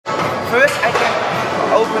first I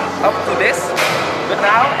can open up to this, but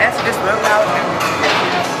now after this workout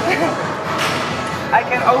I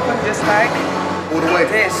can open just like all the way.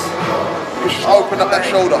 This. Just open up that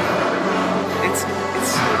shoulder. It's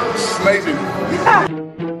amazing.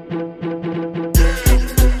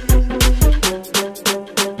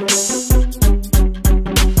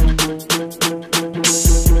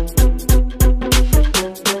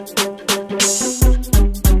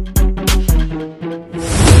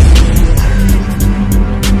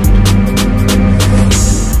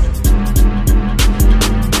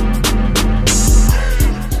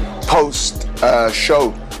 Post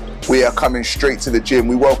show, we are coming straight to the gym.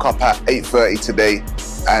 We woke up at 8:30 today,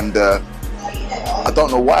 and I don't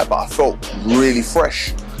know why, but I felt really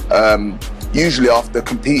fresh. Usually after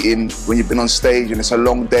competing, when you've been on stage and it's a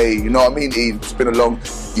long day, you know what I mean? It's been a long,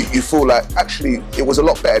 you feel like, actually, it was a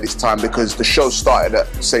lot better this time because the show started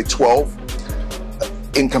at, say, 12.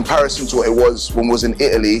 In comparison to what it was when we was in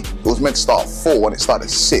Italy, it was meant to start at 4 and it started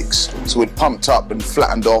at 6. So we'd pumped up and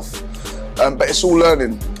flattened off. But it's all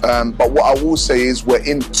learning. But what I will say is we're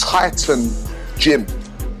in Titan Gym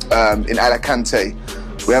in Alicante.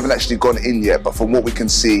 We haven't actually gone in yet, but from what we can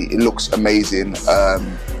see, it looks amazing.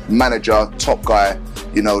 Manager, top guy,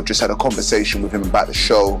 you know, just had a conversation with him about the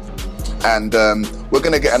show. And we're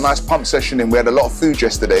gonna get a nice pump session in. We had a lot of food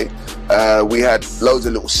yesterday. We had loads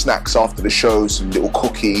of little snacks after the shows, some little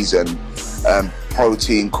cookies and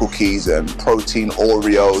protein cookies and protein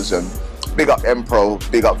Oreos, and big up Empro,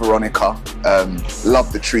 big up Veronica.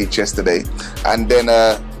 Loved the treats yesterday. And then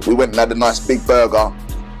we went and had a nice big burger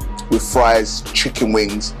with fries, chicken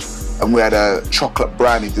wings, and we had a chocolate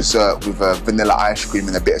brownie dessert with vanilla ice cream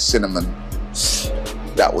and a bit of cinnamon.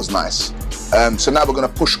 That was nice. So now we're gonna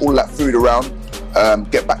push all that food around,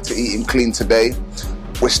 get back to eating clean today.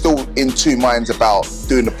 We're still in two minds about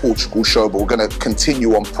doing the Portugal show, but we're gonna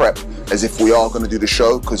continue on prep as if we are gonna do the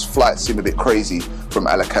show, because flights seem a bit crazy from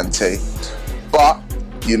Alicante. But,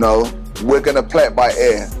 you know, we're gonna play it by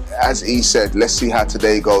ear. As he said, let's see how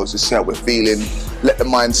today goes, let's see how we're feeling, let the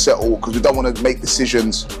mind settle, because we don't wanna make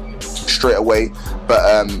decisions straight away.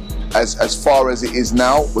 But as far as it is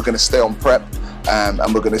now, we're gonna stay on prep, and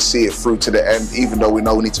we're gonna see it through to the end, even though we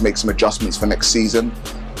know we need to make some adjustments for next season.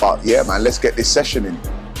 But yeah, man, let's get this session in.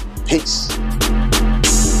 Peace.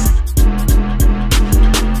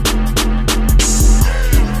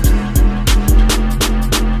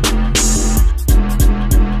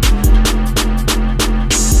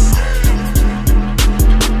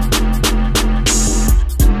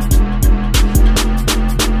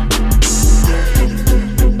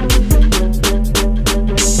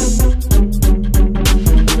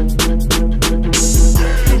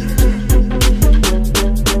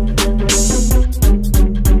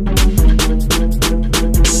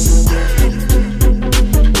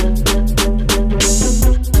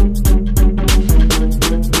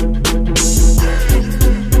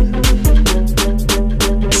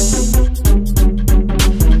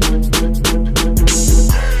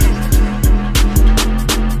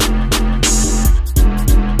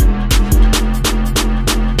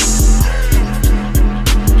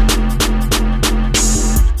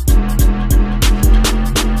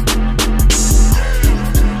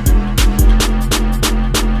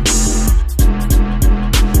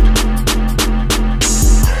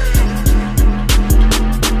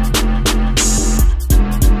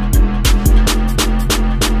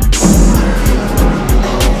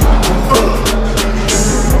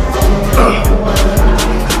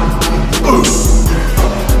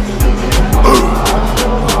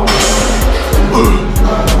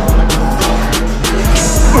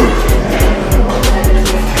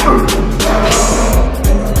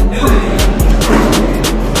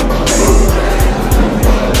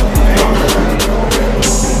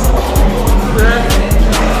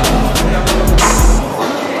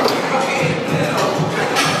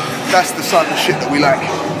 That's the type of shit that we like.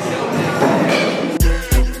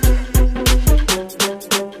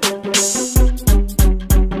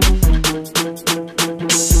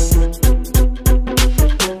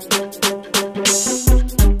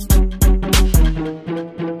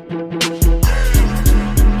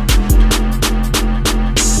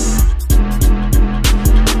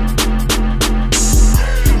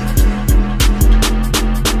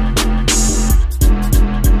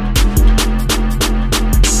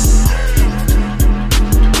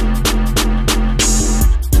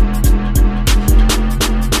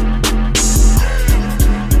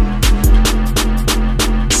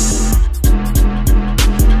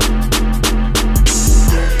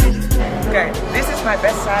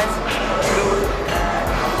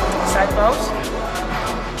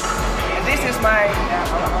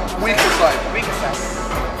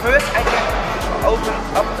 first I can open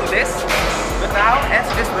up to this, but now as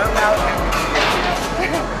this work now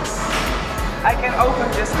I can open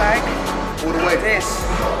just like all the way. This.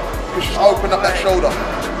 Just open up that shoulder.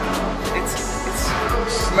 It's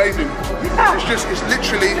amazing. It's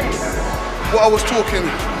literally what I was talking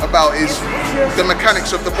about is the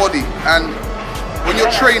mechanics of the body, and when you're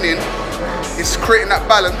training, it's creating that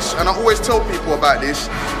balance. And I always tell people about this.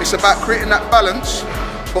 It's about creating that balance,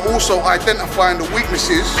 but also identifying the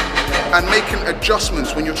weaknesses and making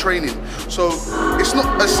adjustments when you're training. So it's not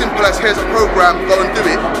as simple as here's a program, go and do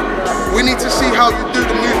it. We need to see how you do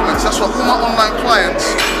the movements. That's why all my online clients,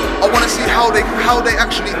 I want to see how they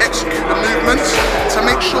actually execute the movements to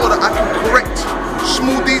make sure that I can correct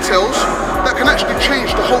small details that can actually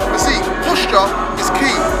change the whole physique. Posture is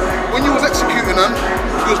key. When you was executing them,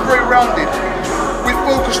 it was very rounded. We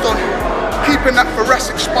focused on keeping that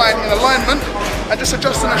thoracic spine in alignment and just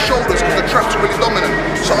adjusting the shoulders because the traps are really dominant.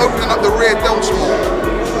 So opening up the rear delts more.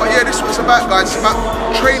 But yeah, this is what it's about, guys. It's about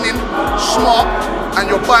training smart, and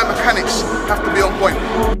your biomechanics have to be on point.